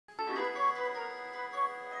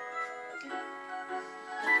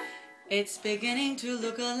It's beginning to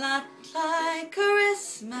look a lot like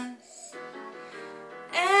Christmas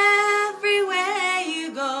everywhere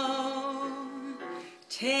you go.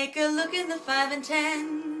 Take a look in the 5 and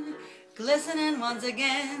 10, glistening once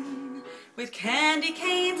again, with candy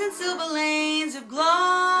canes and silver lanes of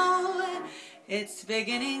glow. It's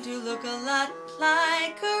beginning to look a lot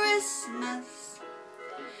like Christmas.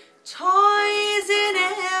 Toys in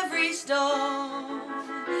every store,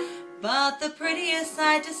 but the prettiest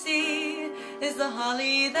sight to see is the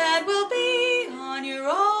holly that will be on your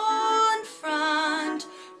own front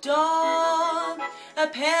door. A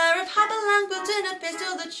pair of hop-along boots and a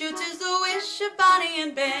pistol that shoots is the wish of Bonnie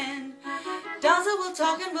and Ben. Dolls that will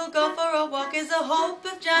talk and will go for a walk is the hope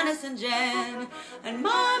of Janice and Jen. And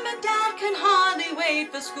Mom and Dad can hardly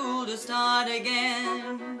wait for school to start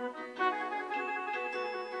again.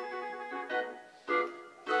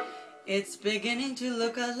 It's beginning to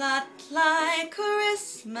look a lot like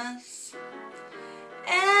Christmas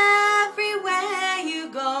everywhere you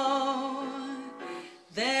go.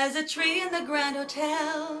 There's a tree in the Grand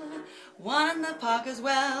Hotel, one in the park as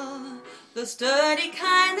well, the sturdy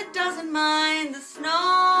kind that doesn't mind the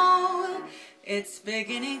snow. It's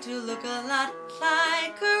beginning to look a lot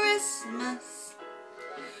like Christmas.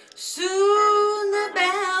 Soon the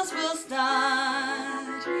bells will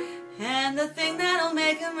start, and the thing that'll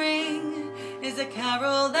make them ring is a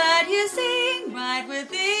carol that you sing right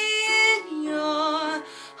within your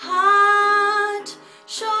heart.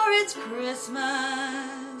 Sure, it's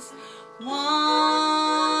Christmas.